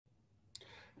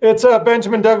It's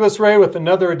Benjamin Douglas Ray with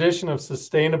another edition of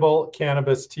Sustainable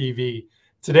Cannabis TV.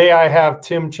 Today I have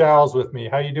Tim Chiles with me.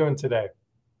 How are you doing today?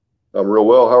 I'm real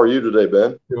well. How are you today,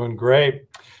 Ben? Doing great.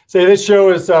 So this show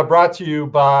is brought to you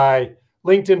by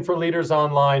LinkedIn for Leaders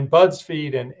Online,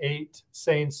 BuzzFeed, and 8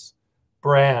 Saints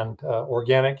brand,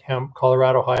 organic hemp,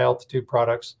 Colorado high altitude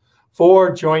products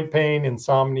for joint pain,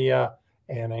 insomnia,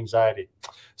 and anxiety.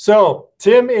 So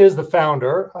Tim is the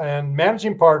founder and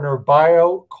managing partner of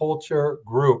Bioculture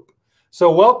Group.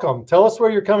 So welcome. Tell us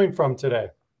where you're coming from today.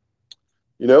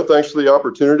 Thanks for the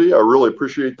opportunity. I really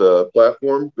appreciate the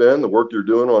platform, Ben. The work you're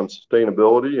doing on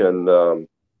sustainability and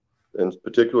in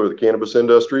particular the cannabis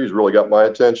industry has really got my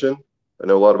attention. I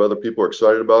know a lot of other people are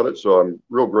excited about it, so I'm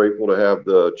real grateful to have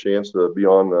the chance to be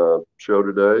on the show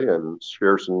today and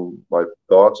share some of my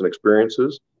thoughts and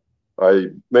experiences. I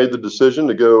made the decision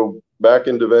to go back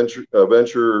into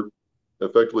venture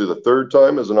effectively the third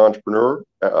time as an entrepreneur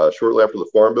shortly after the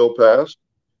Farm Bill passed.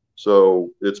 So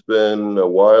it's been a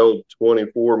wild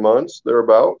 24 months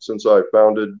thereabout since I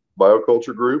founded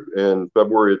Bioculture Group in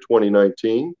February of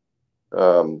 2019.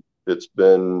 It's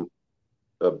been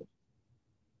a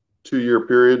 2-year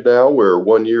period now where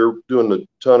 1 year doing a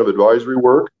ton of advisory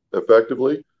work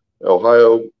effectively.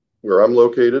 Ohio, where I'm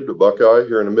located, the Buckeye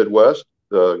here in the Midwest,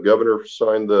 the governor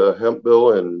signed the hemp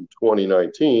bill in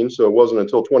 2019. So it wasn't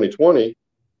until 2020,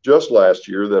 just last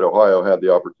year, that Ohio had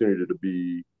the opportunity to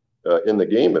be in the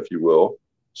game, if you will.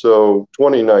 So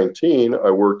 2019,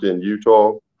 I worked in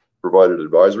Utah, provided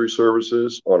advisory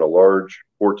services on a large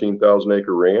 14,000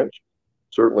 acre ranch.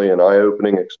 Certainly an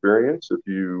eye-opening experience if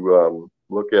you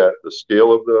look at the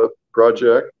scale of the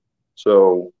project.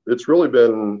 So it's really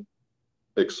been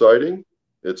exciting.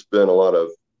 It's been a lot of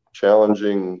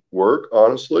challenging work,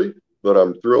 honestly, but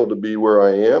I'm thrilled to be where I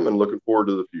am and looking forward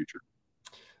to the future.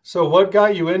 So what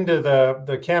got you into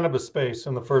the cannabis space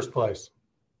in the first place?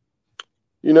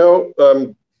 I'm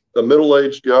a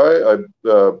middle-aged guy.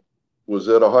 I was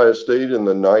at Ohio State in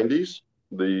the 90s.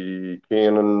 The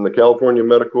California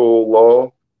medical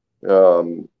law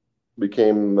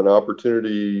became an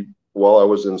opportunity while I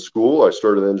was in school. I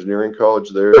started engineering college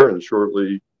there, and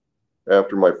shortly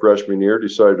after my freshman year,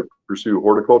 decided to pursue a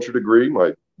horticulture degree.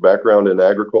 My background in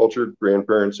agriculture,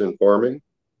 grandparents in farming.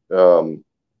 I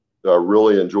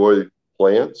really enjoy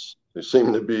plants. They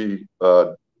seem to be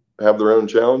have their own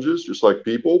challenges, just like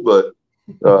people, but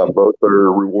both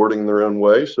are rewarding their own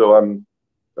way. So I'm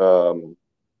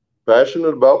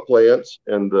passionate about plants,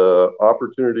 and the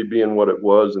opportunity being what it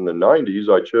was in the 90s,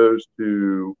 I chose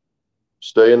to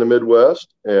stay in the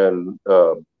Midwest and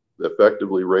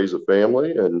effectively raise a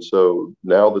family. And so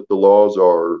now that the laws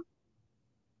are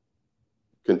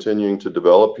continuing to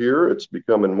develop here, it's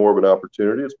becoming more of an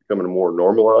opportunity. It's becoming more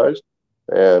normalized,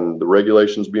 and the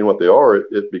regulations being what they are,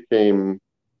 it became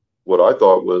what I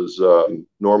thought was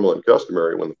normal and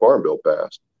customary when the Farm Bill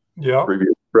passed. Yeah.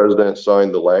 Previous president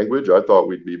signed the language. I thought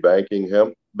we'd be banking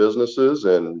hemp businesses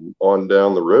and on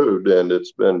down the road, and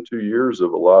it's been 2 years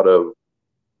of a lot of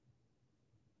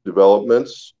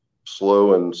developments,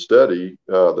 slow and steady.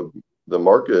 The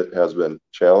market has been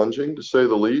challenging, to say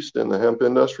the least, in the hemp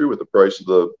industry with the price of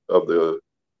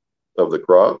the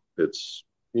crop. It's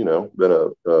been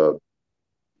a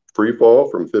free fall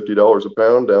from $50 a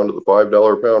pound down to the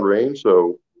 $5 a pound range.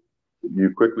 So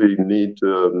you quickly need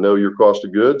to know your cost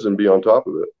of goods and be on top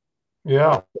of it.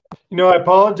 Yeah. I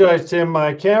apologize, Tim.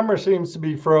 My camera seems to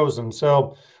be frozen.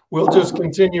 So we'll just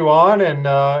continue on, and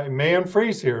it may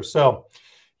unfreeze here. So,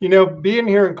 being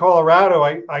here in Colorado,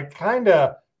 I kind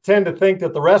of tend to think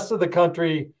that the rest of the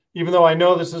country, even though I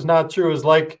know this is not true, is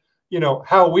like,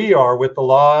 how we are with the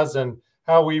laws and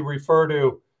how we refer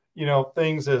to,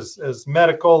 things as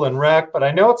medical and rec. But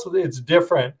I know it's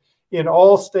different in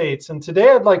all states. And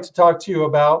today I'd like to talk to you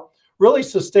about really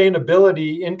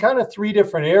sustainability in kind of 3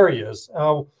 different areas.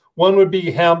 One would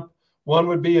be hemp, one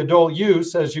would be adult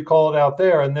use, as you call it out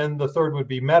there, and then the third would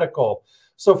be medical.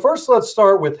 So first, let's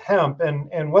start with hemp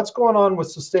and what's going on with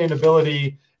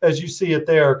sustainability as you see it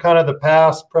there, kind of the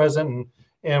past, present,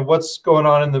 and what's going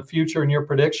on in the future in your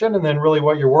prediction, and then really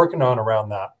what you're working on around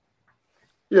that.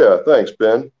 Yeah, thanks,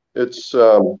 Ben. It's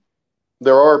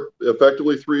there are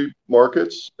effectively 3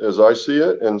 markets as I see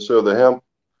it, and so the hemp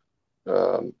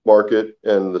market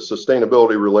and the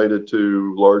sustainability related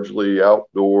to largely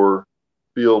outdoor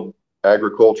field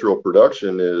agricultural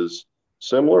production is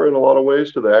similar in a lot of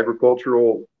ways to the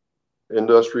agricultural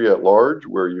industry at large,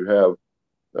 where you have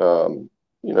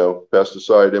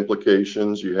pesticide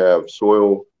implications, you have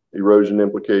soil erosion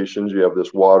implications, you have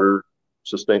this water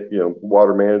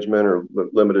management or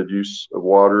limited use of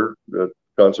water, the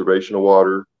conservation of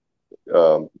water.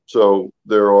 So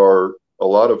there are a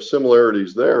lot of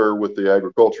similarities there with the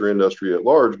agriculture industry at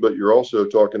large, but you're also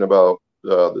talking about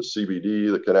the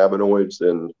CBD, the cannabinoids,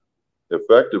 and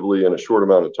effectively in a short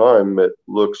amount of time, it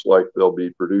looks like they'll be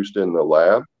produced in the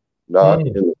lab, not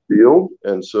in the field.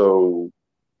 And so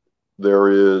there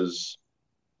is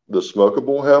the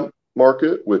smokable hemp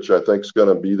market, which I think is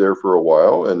going to be there for a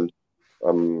while. And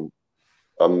I'm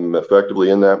effectively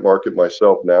in that market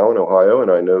myself now in Ohio, and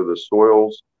I know the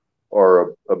soils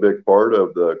are a big part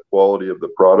of the quality of the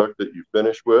product that you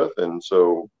finish with. And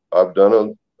so I've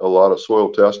done a lot of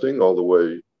soil testing all the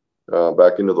way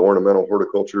back into the ornamental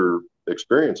horticulture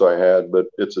experience I had, but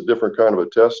it's a different kind of a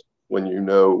test when you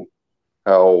know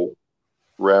how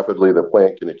rapidly the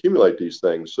plant can accumulate these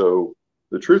things. So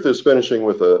the truth is, finishing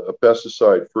with a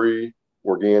pesticide-free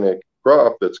organic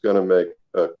crop that's going to make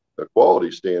a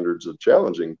quality standards a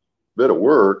challenging bit of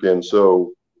work. And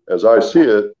so as I see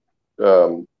it,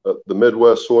 the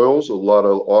Midwest soils, a lot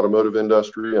of automotive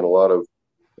industry and a lot of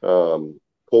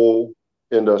coal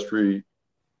industry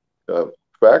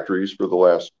factories for the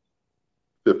last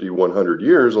 50, 100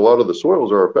 years, a lot of the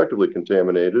soils are effectively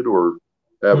contaminated or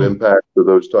have impact to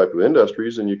those type of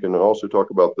industries. And you can also talk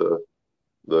about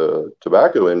the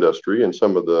tobacco industry and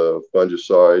some of the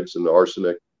fungicides and the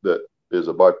arsenic that is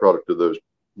a byproduct of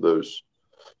those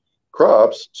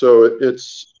crops. So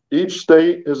it's each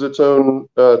state has its own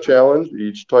challenge.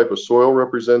 Each type of soil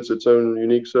represents its own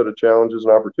unique set of challenges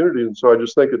and opportunities. And so I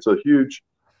just think it's a huge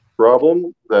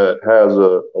problem that has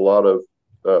a lot of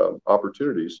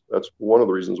opportunities. That's one of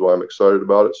the reasons why I'm excited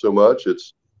about it so much.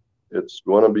 It's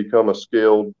going to become a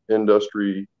scaled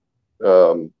industry,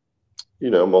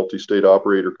 multi-state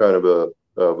operator kind of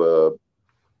a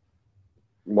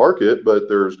market, but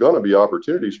there's going to be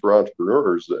opportunities for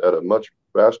entrepreneurs at a much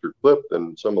faster clip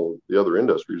than some of the other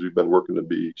industries we've been working to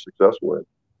be successful in.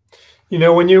 You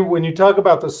know, when you talk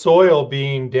about the soil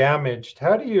being damaged,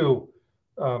 how do you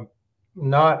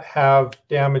not have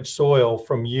damaged soil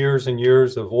from years and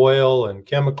years of oil and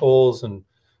chemicals? And,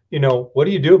 what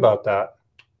do you do about that?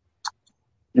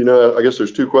 I guess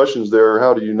there's two questions there.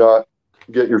 How do you not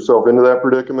get yourself into that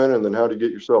predicament? And then how do you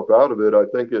get yourself out of it? I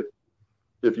think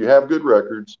if you have good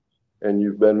records and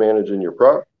you've been managing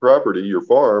your property, your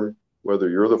farm, whether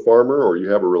you're the farmer or you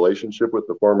have a relationship with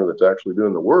the farmer that's actually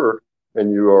doing the work,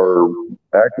 and you are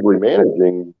actively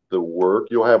managing the work,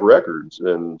 you'll have records.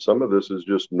 And some of this is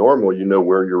just normal. You know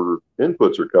where your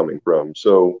inputs are coming from.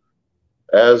 So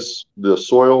as the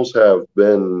soils have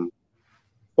been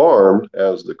farmed,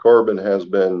 as the carbon has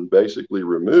been basically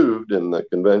removed in the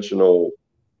conventional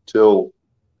till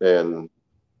and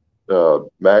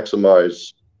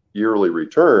maximize yearly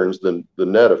returns, then the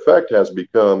net effect has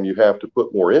become you have to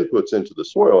put more inputs into the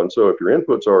soil. And so if your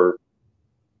inputs are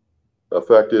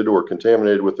affected or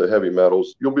contaminated with the heavy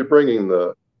metals, you'll be bringing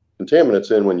the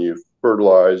contaminants in when you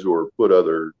fertilize or put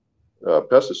other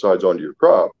pesticides onto your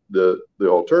crop. The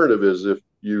alternative is if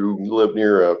you live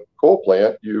near a coal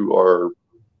plant, you are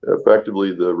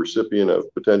effectively the recipient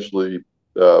of potentially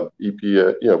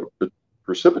EPA,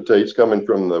 precipitates coming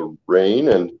from the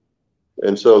rain.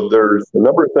 And so there's a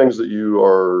number of things that you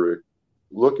are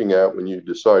looking at when you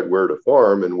decide where to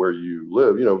farm and where you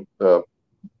live.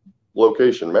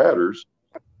 Location matters.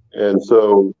 And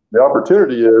so the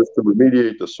opportunity is to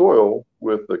remediate the soil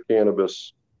with the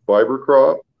cannabis fiber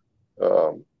crop.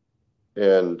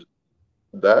 And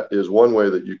that is one way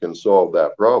that you can solve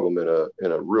that problem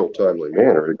in a real timely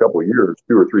manner. In a couple of years,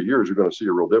 2 or 3 years, you're going to see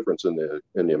a real difference in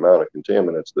the amount of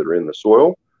contaminants that are in the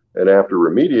soil. And after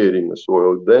remediating the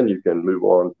soil, then you can move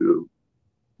on to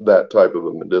that type of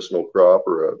a medicinal crop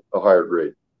or a higher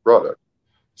grade product.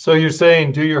 So you're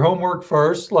saying do your homework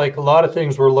first. Like a lot of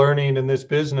things we're learning in this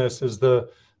business is the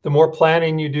more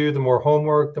planning you do, the more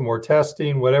homework, the more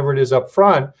testing, whatever it is up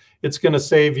front, it's going to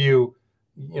save you,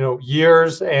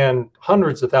 years and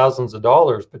hundreds of thousands of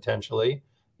dollars potentially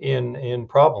in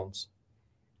problems.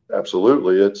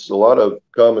 Absolutely. It's a lot of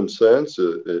common sense.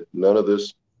 None of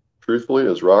this, truthfully,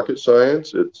 is rocket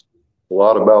science. It's a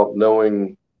lot about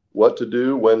knowing what to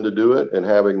do, when to do it, and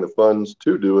having the funds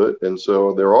to do it. And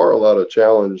so there are a lot of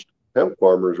challenged hemp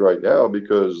farmers right now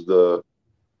because the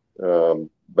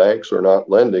banks are not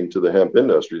lending to the hemp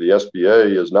industry. The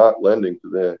SBA is not lending to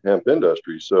the hemp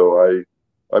industry. So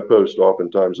I post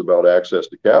oftentimes about access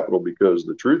to capital, because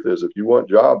the truth is, if you want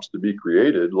jobs to be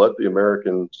created, let the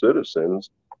American citizens,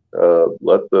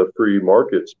 let the free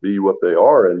markets be what they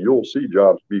are, and you'll see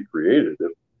jobs be created.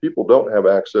 If people don't have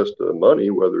access to money,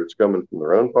 whether it's coming from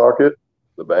their own pocket,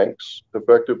 the bank's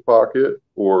effective pocket,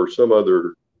 or some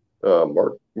other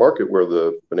market where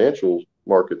the financial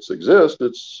markets exist,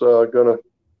 it's going to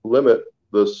limit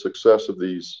the success of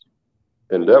these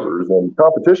endeavors, and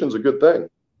competition is a good thing.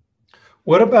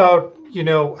 What about,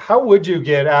 how would you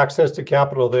get access to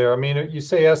capital there? I mean, you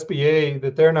say SBA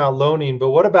that they're not loaning, but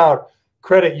what about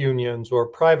credit unions or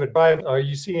private? Are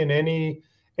you seeing any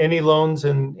loans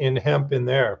in hemp in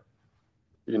there?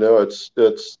 It's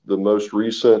the most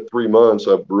recent 3 months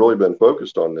I've really been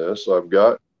focused on this. I've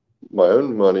got my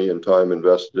own money and time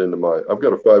invested into I've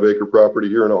got a 5-acre property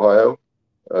here in Ohio.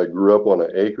 I grew up on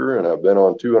an acre, and I've been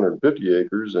on 250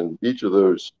 acres, and each of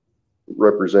those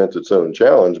represents its own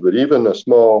challenge. But even a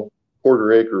small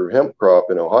quarter-acre hemp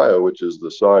crop in Ohio, which is the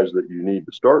size that you need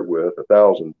to start with,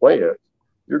 1,000 plants,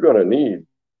 you're going to need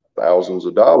thousands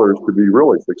of dollars to be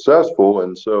really successful.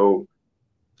 And so,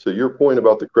 to your point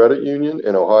about the credit union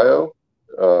in Ohio,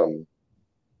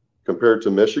 compared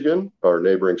to Michigan, our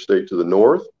neighboring state to the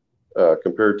north,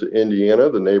 compared to Indiana,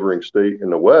 the neighboring state in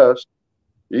the west,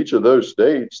 each of those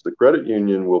states, the credit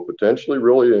union will potentially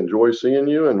really enjoy seeing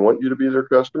you and want you to be their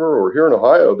customer. Or here in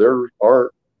Ohio, there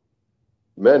aren't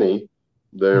many.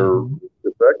 They're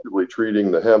effectively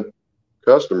treating the hemp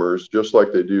customers just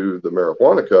like they do the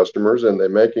marijuana customers, and they're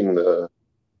making the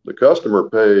customer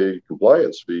pay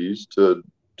compliance fees to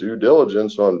due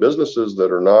diligence on businesses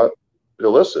that are not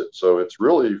illicit. So it's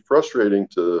really frustrating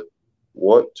to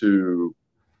want to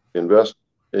invest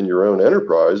in your own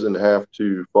enterprise and have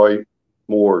to fight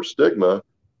more stigma.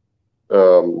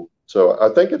 So I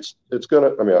think it's going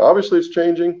to, obviously it's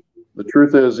changing. The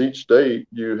truth is, each state,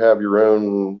 you have your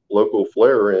own local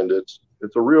flair, and it's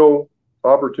a real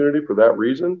opportunity for that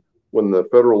reason. When the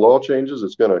federal law changes,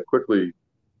 it's going to quickly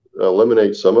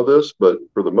eliminate some of this, but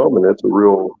for the moment, it's a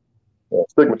real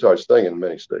stigmatized thing in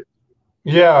many states.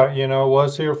 Yeah, it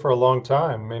was here for a long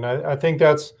time. I mean, I think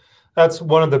that's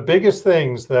one of the biggest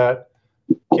things that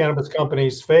cannabis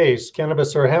companies face,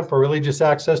 cannabis or hemp, are really just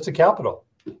access to capital.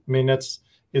 I mean, it's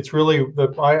really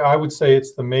I would say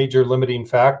it's the major limiting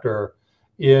factor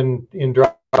in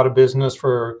driving out of business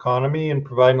for economy and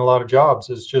providing a lot of jobs,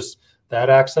 is just that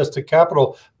access to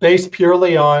capital, based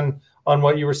purely on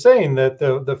what you were saying, that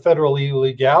the federal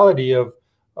illegality of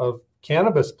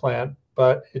cannabis plant,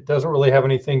 but it doesn't really have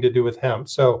anything to do with hemp.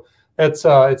 So it's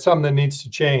something that needs to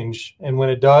change. And when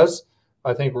it does,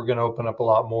 I think we're going to open up a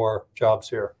lot more jobs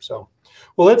here. So,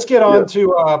 well, let's get on to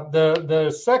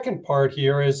the second part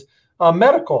here is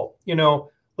medical.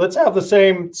 Let's have the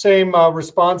same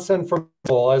response then for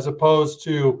medical as opposed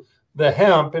to the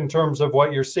hemp in terms of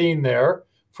what you're seeing there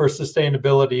for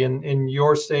sustainability in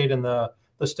your state and the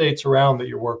states around that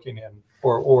you're working in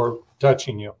or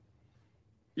touching you.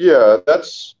 Yeah,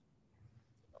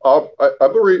 I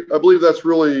believe that's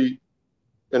really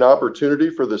an opportunity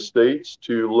for the states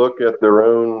to look at their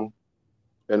own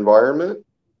environment,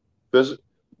 the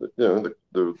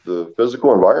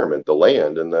physical environment, the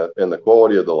land, and the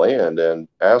quality of the land, and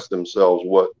ask themselves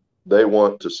what they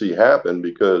want to see happen.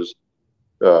 Because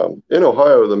in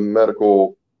Ohio, the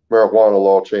medical marijuana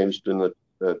law changed in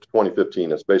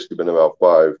 2015. It's basically been about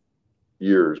 5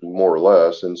 years, more or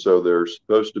less, and so there's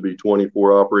supposed to be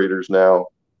 24 operators now.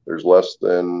 There's less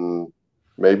than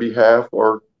maybe half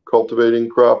are cultivating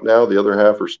crop now. The other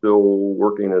half are still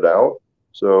working it out.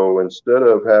 So instead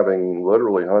of having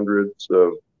literally hundreds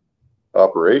of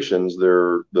operations,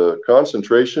 the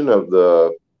concentration of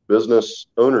the business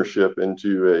ownership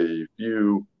into a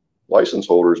few license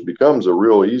holders becomes a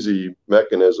real easy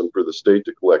mechanism for the state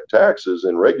to collect taxes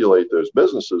and regulate those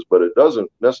businesses, but it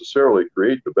doesn't necessarily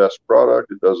create the best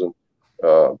product. It doesn't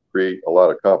create a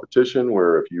lot of competition,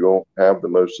 where if you don't have the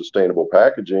most sustainable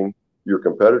packaging, your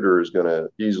competitor is going to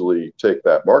easily take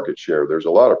that market share. There's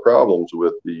a lot of problems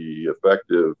with the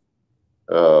effective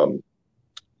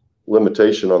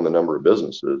limitation on the number of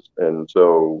businesses. And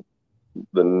so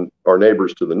our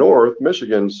neighbors to the north,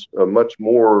 Michigan's a much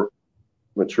more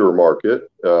mature market,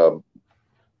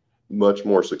 much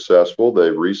more successful.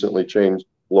 They've recently changed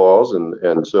laws,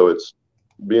 and so it's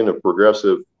being a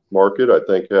progressive market, I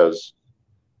think, has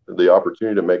the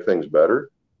opportunity to make things better.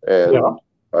 And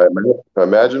I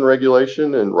imagine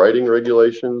regulation and writing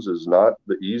regulations is not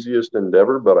the easiest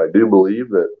endeavor, but I do believe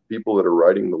that people that are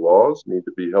writing the laws need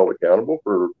to be held accountable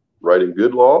for writing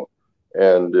good law.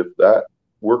 And if that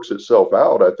works itself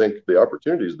out, I think the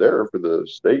opportunity is there for the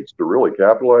states to really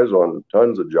capitalize on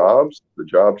tons of jobs. The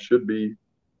jobs should be,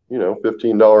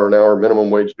 $15 an hour minimum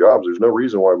wage jobs. There's no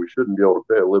reason why we shouldn't be able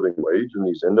to pay a living wage in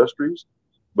these industries.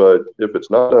 But if it's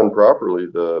not done properly,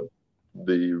 the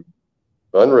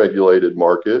unregulated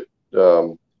market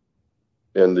and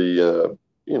the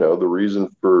reason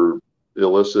for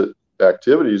illicit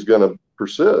activity is going to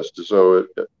persist. So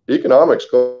economics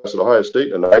class at Ohio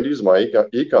State in the 90s, my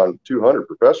Econ 200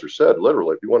 professor said,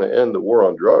 literally, if you want to end the war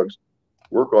on drugs,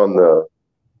 work on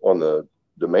the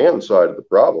demand side of the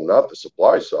problem, not the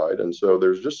supply side. And so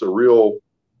there's just a real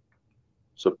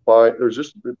supply, there's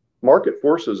just market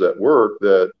forces at work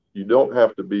that you don't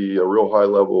have to be a real high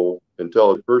level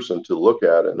intelligent person to look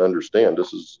at and understand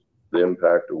this is the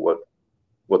impact of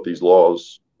what these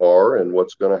laws are and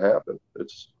what's going to happen.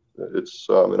 It's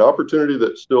an opportunity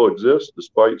that still exists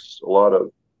despite a lot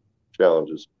of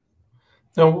challenges.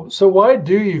 So why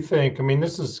do you think, I mean,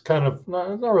 this is kind of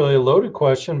not really a loaded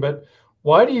question, but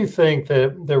why do you think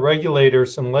that the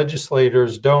regulators and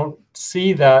legislators don't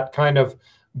see that kind of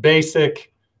basic,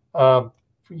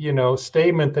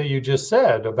 statement that you just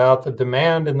said about the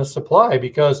demand and the supply?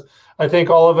 Because I think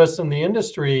all of us in the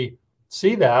industry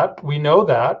see that. We know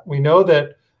that.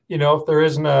 If there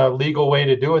isn't a legal way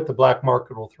to do it, the black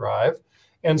market will thrive.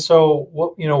 And so,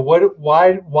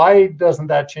 why doesn't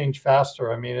that change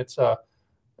faster? I mean, it's a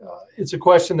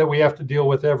question that we have to deal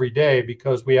with every day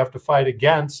because we have to fight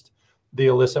against the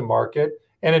illicit market,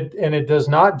 and it does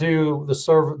not do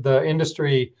the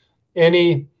industry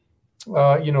any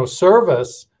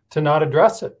service to not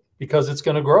address it, because it's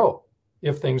going to grow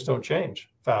if things don't change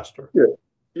faster.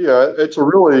 Yeah, it's a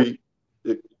really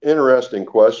interesting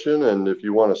question, and if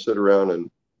you want to sit around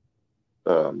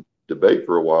and debate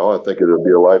for a while, I think it'll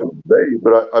be a lively debate.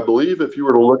 But I believe if you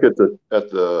were to look at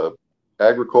the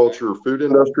agriculture food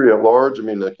industry at large, I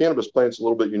mean, the cannabis plant's a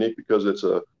little bit unique because it's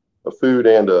a food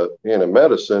and a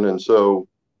medicine. And so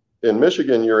in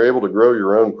Michigan, you're able to grow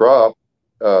your own crop,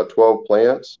 12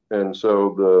 plants. And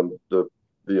so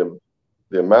the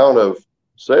amount of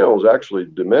sales actually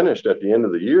diminished at the end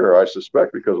of the year, I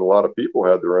suspect, because a lot of people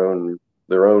had their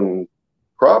own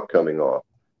crop coming off.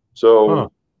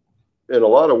 So in a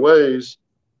lot of ways,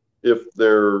 if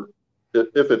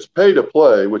it's pay to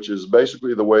play, which is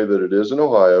basically the way that it is in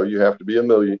Ohio, you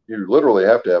literally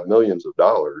have to have millions of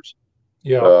dollars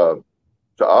to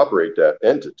operate that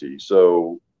entity.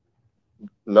 So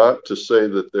not to say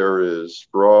that there is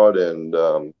fraud and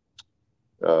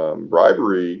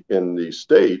bribery in these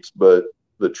states, but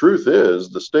the truth is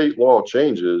the state law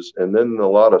changes, and then a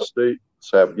lot of states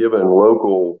have given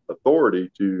local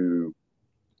authority to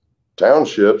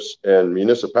townships and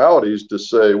municipalities to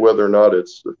say whether or not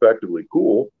it's effectively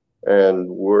cool. And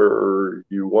where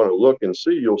you want to look and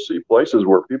see, you'll see places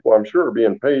where people, I'm sure, are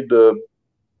being paid to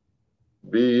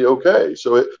be okay.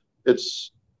 So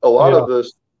it's a lot of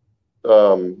this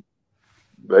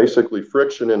basically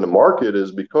friction in the market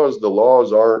is because the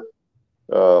laws aren't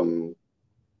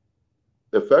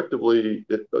effectively,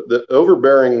 the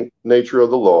overbearing nature of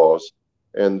the laws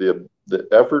and the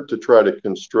effort to try to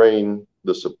constrain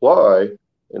the supply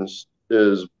is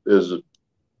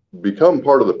become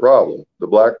part of the problem. The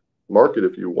black market,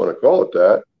 if you want to call it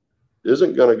that,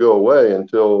 isn't going to go away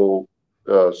until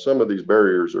some of these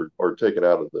barriers are taken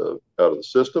out of the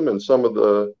system, and some of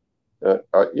the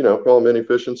call them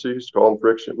inefficiencies, call them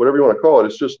friction, whatever you want to call it.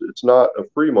 It's not a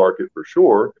free market for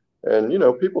sure. And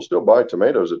people still buy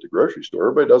tomatoes at the grocery store.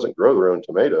 Everybody doesn't grow their own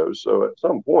tomatoes. So at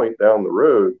some point down the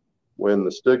road, when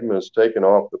the stigma is taken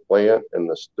off the plant and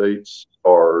the states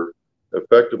are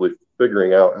effectively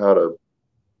figuring out how to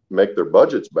make their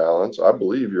budgets balance, I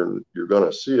believe you're going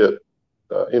to see it.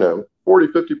 40,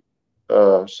 50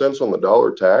 cents on the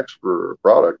dollar tax for a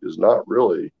product is not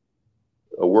really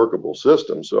a workable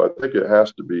system. So I think it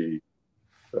has to be,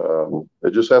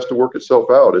 it just has to work itself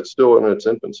out. It's still in its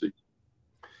infancy.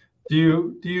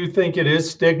 Do you think it is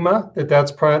stigma,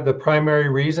 that's the primary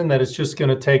reason, that it's just going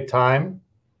to take time?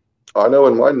 I know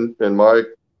in my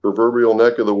proverbial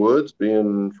neck of the woods,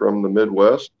 being from the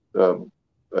Midwest,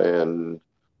 and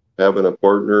having a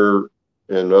partner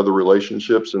in other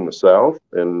relationships in the South,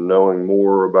 and knowing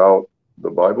more about the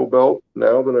Bible Belt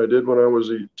now than I did when I was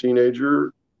a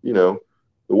teenager. The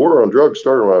war on drugs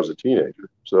started when I was a teenager.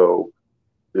 So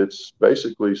it's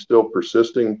basically still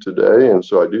persisting today. And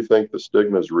so I do think the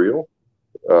stigma is real.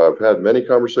 I've had many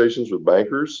conversations with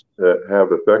bankers that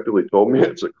have effectively told me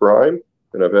it's a crime,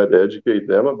 and I've had to educate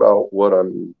them about what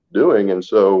I'm doing. And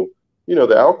so,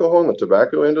 the alcohol and the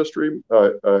tobacco industry,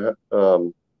 the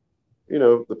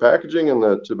packaging and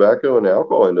the tobacco and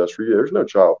alcohol industry, there's no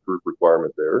child-proof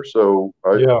requirement there. So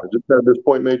I just had this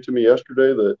point made to me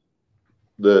yesterday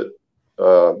that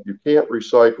you can't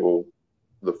recycle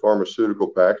the pharmaceutical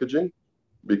packaging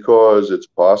because it's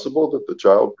possible that the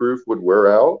child-proof would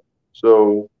wear out.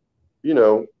 So,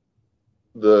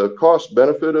 the cost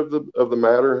benefit of the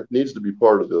matter needs to be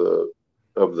part of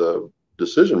the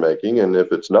decision making, and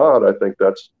if it's not, I think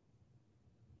that's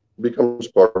becomes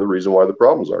part of the reason why the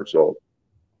problems aren't solved.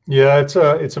 Yeah, it's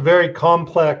a very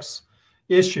complex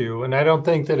issue, and I don't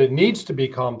think that it needs to be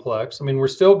complex. I mean, we're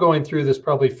still going through this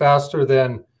probably faster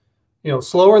than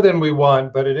slower than we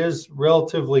want, but it is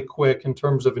relatively quick in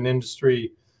terms of an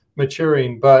industry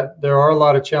maturing. But there are a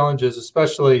lot of challenges,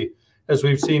 especially as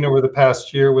we've seen over the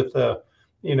past year with the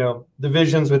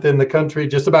divisions within the country,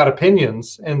 just about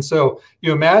opinions. And so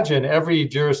you imagine every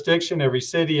jurisdiction, every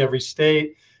city, every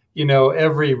state,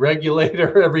 every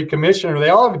regulator, every commissioner, they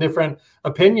all have a different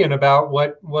opinion about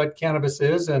what cannabis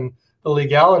is and the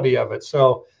legality of it.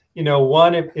 So,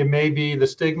 one, it may be the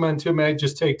stigma, and two, it may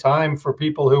just take time for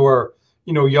people who are,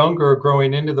 younger,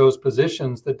 growing into those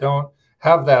positions that don't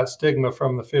have that stigma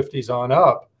from the 50s on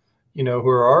up, who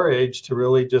are our age, to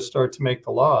really just start to make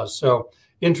the laws. So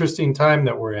interesting time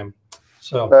that we're in.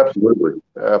 So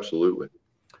absolutely.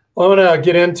 Well, I'm going to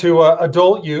get into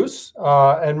adult use,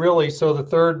 and really, so the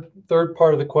third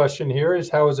part of the question here is,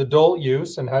 how is adult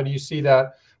use, and how do you see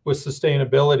that with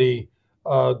sustainability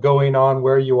going on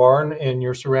where you are in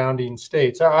your surrounding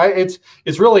states?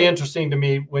 It's really interesting to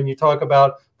me when you talk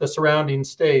about the surrounding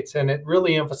states, and it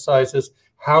really emphasizes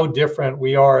how different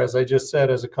we are, as I just said,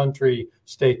 as a country,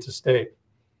 state to state.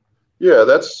 Yeah,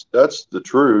 that's the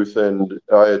truth. And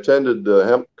I attended the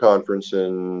hemp conference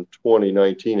in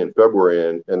 2019 in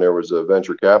February, and there was a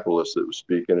venture capitalist that was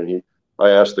speaking, and I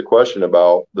asked the question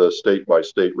about the state by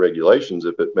state regulations,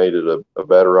 if it made it a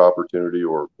better opportunity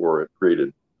or it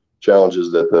created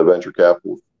challenges that the venture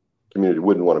capital community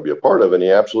wouldn't want to be a part of. And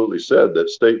he absolutely said that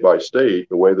state by state,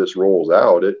 the way this rolls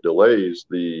out, it delays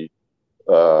the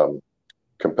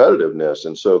competitiveness.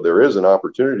 And so there is an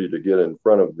opportunity to get in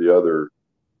front of the other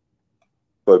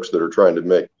folks that are trying to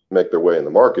make their way in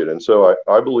the market. And so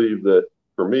I believe that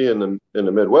for me in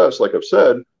the Midwest, like I've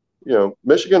said,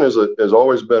 Michigan has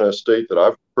always been a state that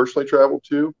I've personally traveled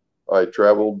to. I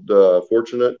traveled,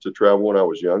 fortunate to travel when I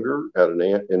was younger, had an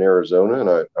aunt in Arizona, and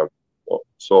I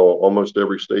saw almost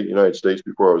every state in the United States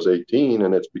before I was 18,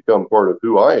 and it's become part of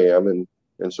who I am.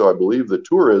 And so I believe the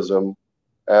tourism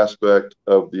aspect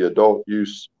of the adult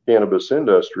use cannabis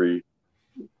industry,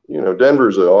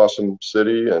 Denver's an awesome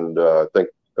city, and I think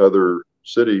other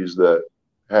cities that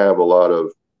have a lot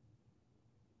of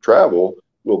travel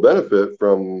will benefit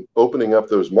from opening up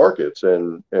those markets.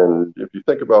 And if you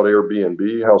think about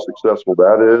Airbnb, how successful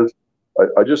that is,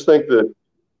 I just think that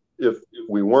if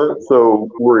we weren't so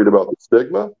worried about the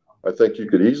stigma, I think you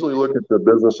could easily look at the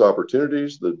business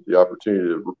opportunities, the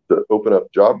opportunity to open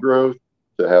up job growth,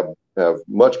 to have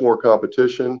much more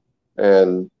competition.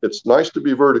 And it's nice to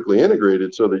be vertically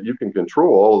integrated so that you can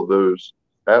control all of those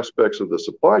aspects of the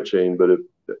supply chain. But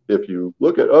if you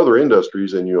look at other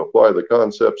industries and you apply the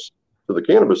concepts to the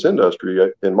cannabis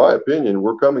industry, in my opinion,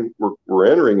 we're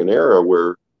entering an era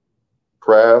where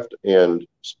craft and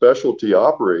specialty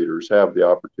operators have the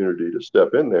opportunity to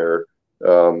step in there,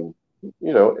 and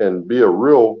be a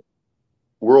real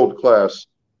world-class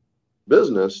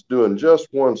business doing just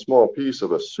one small piece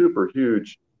of a super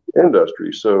huge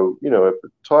industry. So, if the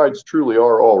tides truly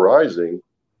are all rising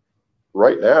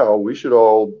right now, we should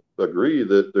all agree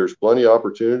that there's plenty of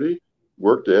opportunity,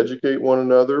 work to educate one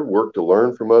another, work to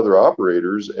learn from other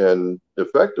operators, and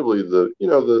effectively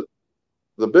the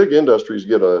big industries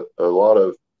get a lot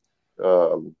of,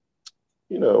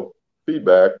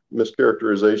 feedback,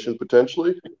 mischaracterization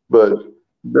potentially, but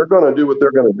they're going to do what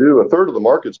they're going to do. A third of the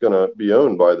market's going to be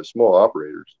owned by the small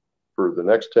operators for the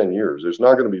next 10 years. It's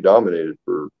not going to be dominated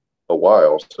for a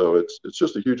while. So it's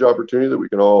just a huge opportunity that we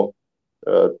can all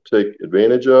take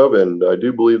advantage of. And I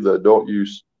do believe the adult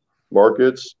use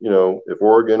markets, if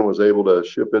Oregon was able to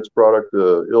ship its product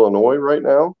to Illinois right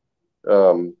now,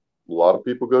 a lot of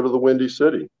people go to the Windy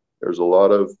City. There's a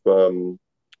lot of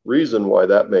reason why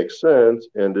that makes sense,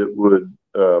 and it would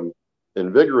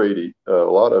invigorate a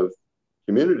lot of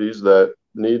communities that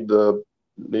need the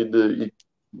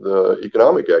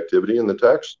economic activity and the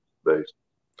tax base.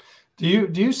 Do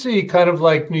you see, kind of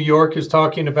like New York is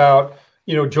talking about,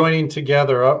 joining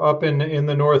together up in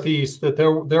the Northeast, that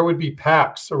there would be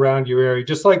packs around your area,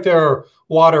 just like there are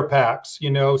water packs,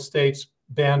 states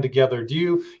band together. Do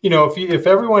you, if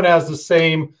everyone has the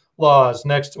same laws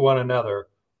next to one another,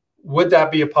 would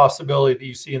that be a possibility that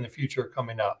you see in the future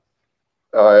coming up?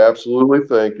 I absolutely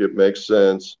think it makes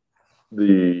sense.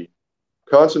 The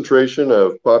concentration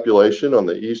of population on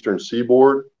the eastern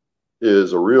seaboard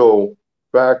is a real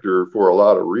factor for a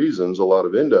lot of reasons, a lot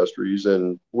of industries.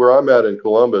 And where I'm at in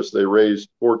Columbus, they raised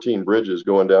 14 bridges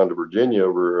going down to Virginia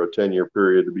over a 10-year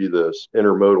period to be this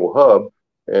intermodal hub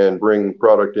and bring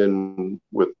product in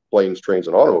with planes, trains,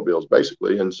 and automobiles,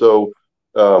 basically. And so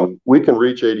we can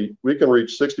reach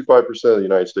 65% of the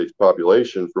United States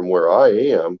population from where I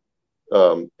am.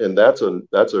 And that's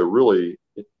a really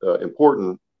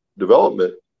important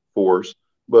development force.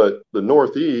 But the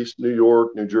Northeast, New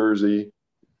York, New Jersey,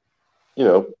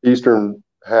 eastern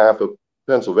half of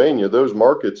Pennsylvania, those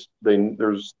markets,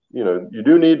 there's, you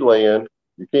do need land.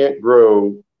 You can't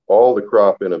grow all the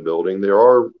crop in a building. There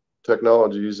are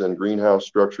technologies and greenhouse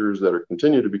structures that are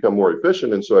continue to become more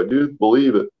efficient. And so I do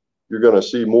believe that you're going to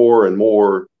see more and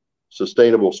more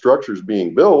sustainable structures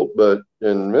being built. But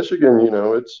in Michigan,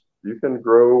 you can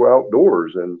grow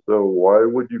outdoors. And so why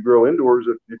would you grow indoors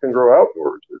if you can grow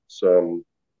outdoors? It's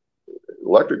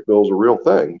electric bill is a real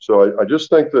thing. So I just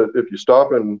think that if you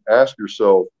stop and ask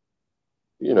yourself,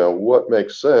 what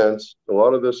makes sense, a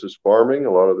lot of this is farming.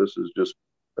 A lot of this is just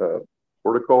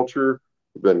horticulture.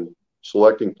 We've been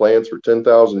selecting plants for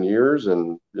 10,000 years,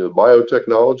 and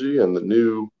biotechnology and the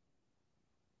new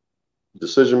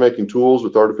decision-making tools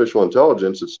with artificial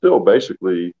intelligence, it's still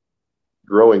basically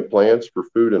growing plants for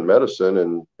food and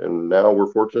medicine. And now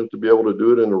we're fortunate to be able to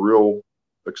do it in a real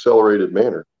accelerated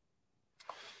manner.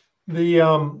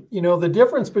 The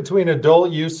difference between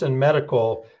adult use and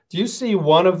medical, do you see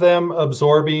one of them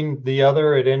absorbing the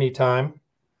other at any time?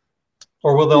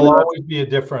 Or will there always be a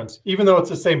difference? Even though it's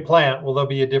the same plant, will there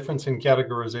be a difference in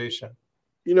categorization?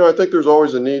 I think there's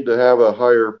always a need to have a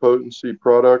higher potency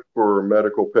product for a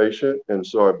medical patient. And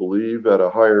so I believe at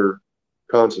a higher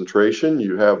concentration,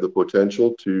 you have the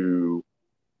potential to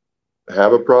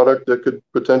have a product that could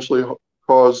potentially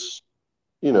cause,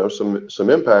 some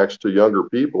impacts to younger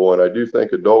people. And I do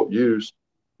think adult use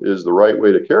is the right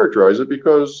way to characterize it,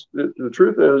 because the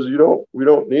truth is we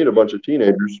don't need a bunch of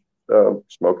teenagers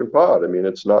smoking pot. I mean,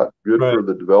 it's not good for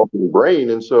the developing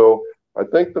brain. And so I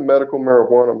think the medical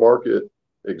marijuana market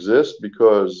exists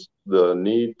because the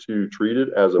need to treat it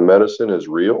as a medicine is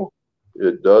real.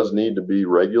 It does need to be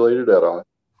regulated at a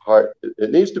high,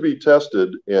 it needs to be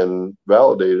tested and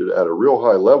validated at a real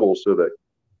high level so that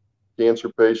cancer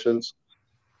patients,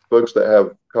 folks that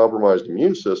have compromised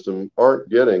immune system, aren't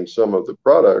getting some of the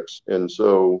products. And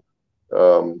so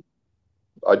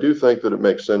I do think that it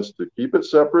makes sense to keep it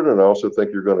separate. And I also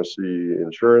think you're going to see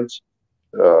insurance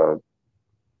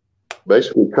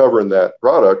basically covering that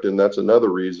product. And that's another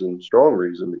strong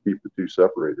reason to keep the two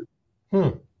separated.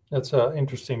 That's an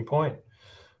interesting point.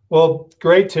 Well,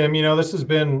 great, Tim. This has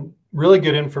been really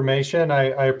good information.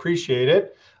 I appreciate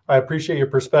it. I appreciate your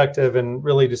perspective, and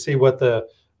really to see what the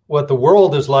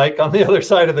world is like on the other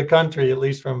side of the country, at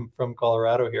least from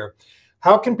Colorado here.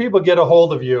 How can people get a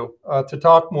hold of you to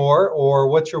talk more, or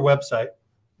what's your website?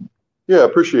 Yeah,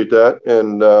 appreciate that.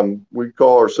 And we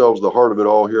call ourselves the heart of it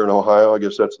all here in Ohio. I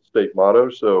guess that's the state motto.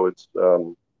 So it's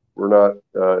we're not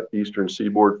Eastern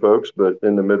Seaboard folks, but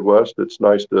in the Midwest, it's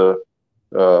nice to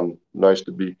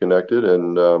be connected.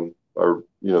 And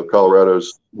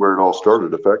Colorado's where it all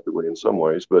started effectively in some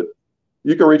ways. But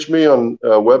you can reach me on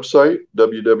website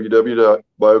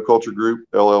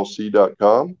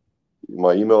www.bioculturegroup.llc.com.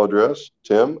 My email address,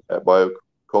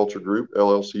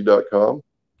 tim@bioculturegroup.llc.com,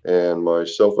 and my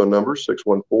cell phone number,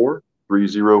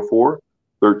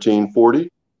 614-304-1340.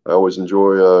 I always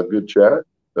enjoy a good chat.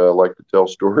 I like to tell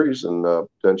stories and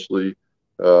potentially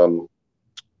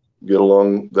get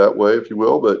along that way, if you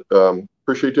will. But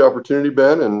appreciate the opportunity,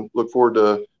 Ben, and look forward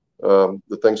to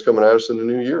the things coming at us in the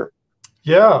new year.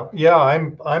 Yeah,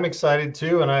 I'm excited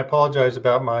too, and I apologize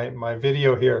about my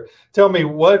video here. Tell me,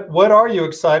 what are you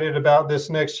excited about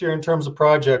this next year in terms of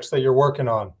projects that you're working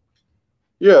on?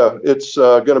 Yeah, it's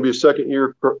going to be a second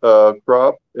year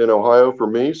crop in Ohio for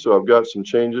me, so I've got some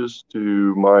changes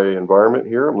to my environment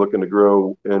here. I'm looking to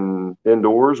grow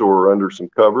indoors or under some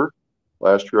cover.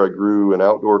 Last year I grew an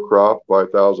outdoor crop,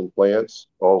 5,000 plants,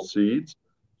 all seeds.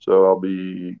 So I'll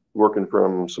be working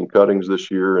from some cuttings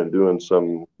this year and doing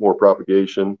some more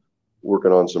propagation,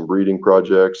 working on some breeding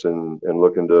projects, and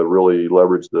looking to really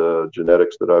leverage the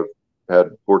genetics that I've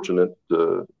had fortunate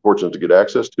to get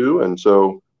access to. And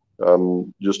so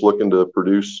I'm just looking to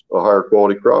produce a higher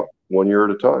quality crop 1 year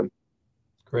at a time.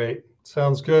 Great.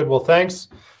 Sounds good. Well, thanks.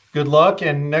 Good luck.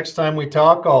 And next time we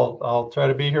talk, I'll try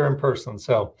to be here in person.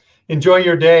 So enjoy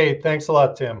your day. Thanks a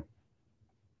lot, Tim.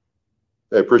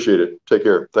 I appreciate it. Take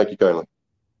care. Thank you kindly.